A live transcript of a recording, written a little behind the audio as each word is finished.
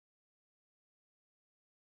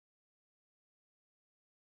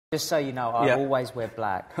Just so you know, I always wear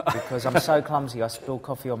black because I'm so clumsy. I spill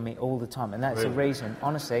coffee on me all the time, and that's the reason.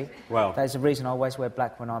 Honestly, that's the reason I always wear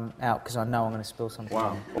black when I'm out because I know I'm going to spill something.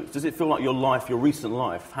 Wow. Does it feel like your life, your recent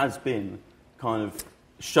life, has been kind of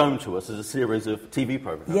shown to us as a series of TV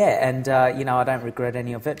programs? Yeah, and you know, I don't regret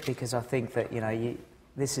any of it because I think that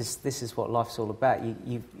this is what life's all about.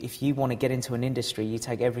 If you want to get into an industry, you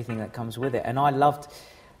take everything that comes with it, and I loved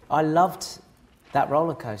that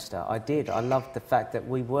roller coaster. I did. I loved the fact that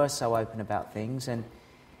we were so open about things, and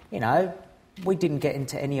you know, we didn't get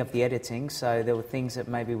into any of the editing, so there were things that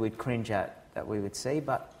maybe we'd cringe at that we would see,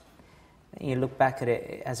 but you look back at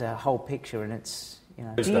it as a whole picture, and it's, you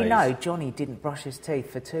know. Do you know Johnny didn't brush his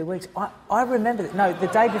teeth for 2 weeks? I remember that. No, the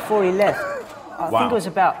day before he left. I think it was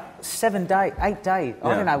about 8 days.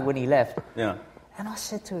 I don't know when he left. Yeah. And I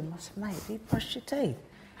said to him, I said, mate, have you brushed your teeth?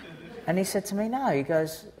 And he said to me, no. He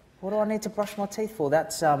goes, what do I need to brush my teeth for?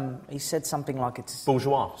 That's, he said something like it's...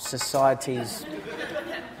 bourgeois. Society's...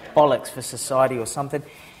 bollocks for society or something.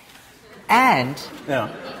 And...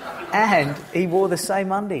 yeah. And he wore the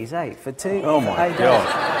same undies, for 2 8 days. Oh, my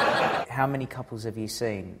God. How many couples have you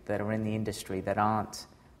seen that are in the industry that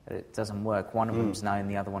it doesn't work? One of them's known,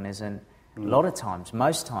 the other one isn't. A lot of times,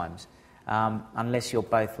 most times, unless you're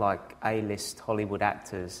both like A-list Hollywood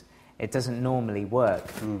actors, it doesn't normally work.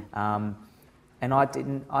 And I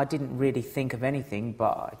didn't really think of anything,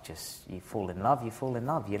 but you fall in love. You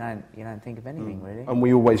don't think of anything really. And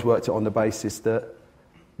we always worked it on the basis that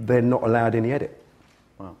they're not allowed in the edit.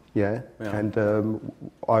 Wow. Yeah. And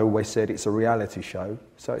I always said it's a reality show,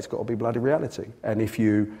 so it's got to be bloody reality. And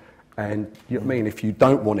you know what I mean, if you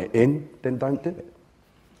don't want it in, then don't do it.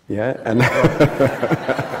 Yeah. And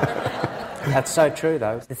that's so true,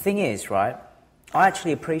 though. The thing is, right? I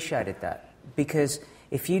actually appreciated that because.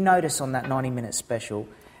 If you notice on that 90-minute special,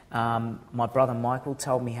 my brother Michael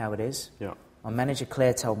told me how it is. Yeah. My manager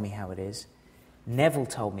Claire told me how it is. Neville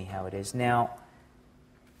told me how it is. Now,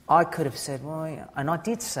 I could have said, well, and I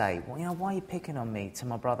did say, well, you know, why are you picking on me to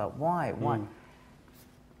my brother? Why?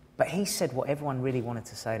 But he said what everyone really wanted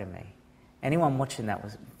to say to me. Anyone watching that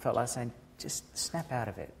felt like saying, just snap out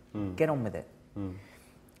of it. Get on with it.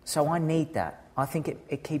 So I need that. I think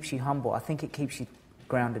it keeps you humble. I think it keeps you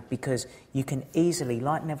grounded because you can easily,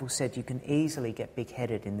 like Neville said, you can easily get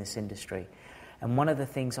big-headed in this industry. And one of the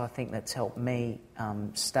things I think that's helped me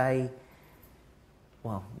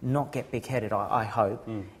not get big-headed, I hope,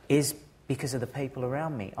 is because of the people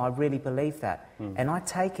around me. I really believe that. And I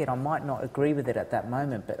take it, I might not agree with it at that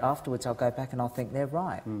moment, but afterwards I'll go back and I'll think they're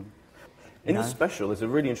right. In the special, there's a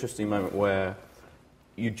really interesting moment where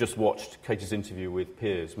you just watched Kate's interview with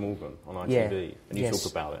Piers Morgan on ITV, and you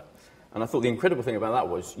talk about it. And I thought the incredible thing about that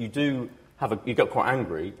was you get quite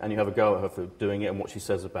angry and you have a go at her for doing it and what she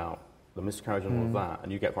says about the miscarriage and all of that,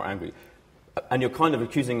 and you get quite angry. And you're kind of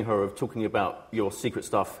accusing her of talking about your secret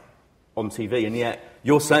stuff on TV, and yet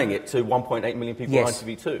you're saying it to 1.8 million people on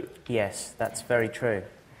ITV too. Yes, that's very true.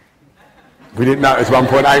 We didn't know it was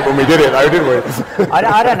 1.8 when we did it, though, did we?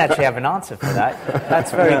 I don't actually have an answer for that.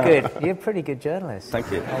 That's very good. You're a pretty good journalist.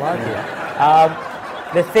 Thank you. I like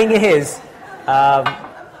it. The thing is...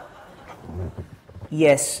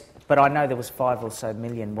 yes, but I know there was 5 or so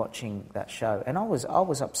million watching that show, and I was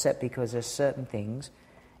upset because there's certain things,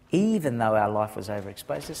 even though our life was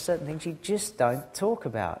overexposed, there's certain things you just don't talk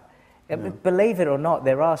about. Believe it or not,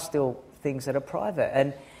 there are still things that are private,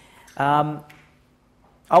 and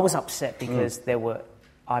I was upset because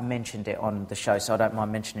I mentioned it on the show, so I don't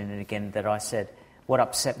mind mentioning it again, that I said what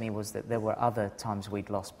upset me was that there were other times we'd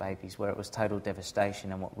lost babies where it was total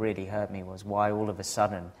devastation, and what really hurt me was why all of a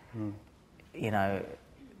sudden... you know,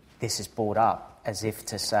 this is brought up as if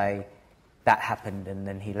to say that happened and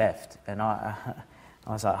then he left. And I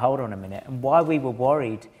was like, hold on a minute. And why we were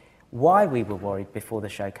worried before the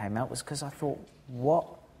show came out was because I thought,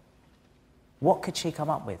 what could she come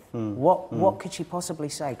up with? What could she possibly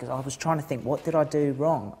say? Because I was trying to think, what did I do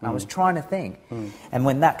wrong? I was trying to think. And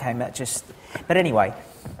when that came out, But anyway,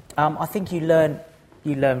 I think you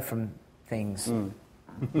learn from things.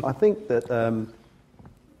 I think that...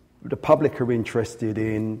 the public are interested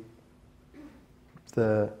in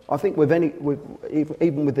I think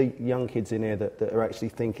even with the young kids in here that are actually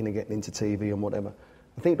thinking of getting into TV and whatever,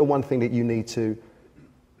 I think the one thing that you need to...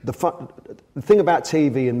 The thing about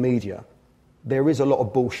TV and media, there is a lot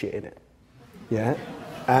of bullshit in it, yeah?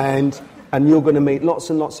 And you're going to meet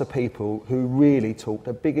lots and lots of people who really talk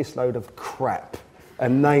the biggest load of crap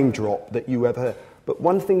and name drop that you ever heard. But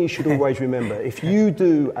one thing you should always remember, if you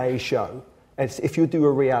do a show... If you do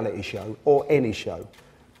a reality show or any show,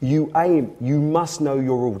 you must know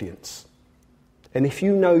your audience. And if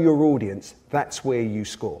you know your audience, that's where you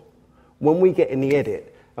score. When we get in the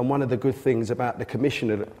edit and one of the good things about the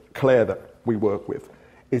commissioner, Claire, that we work with,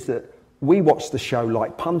 is that we watch the show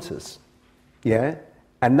like punters, yeah?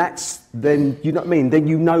 And that's then, you know what I mean? Then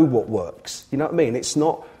you know what works. You know what I mean? It's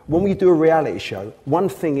not, when we do a reality show, one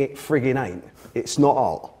thing it friggin' ain't, it's not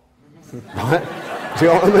art. Right? Do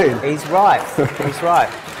you know what I mean? He's right. He's right.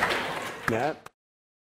 Yeah.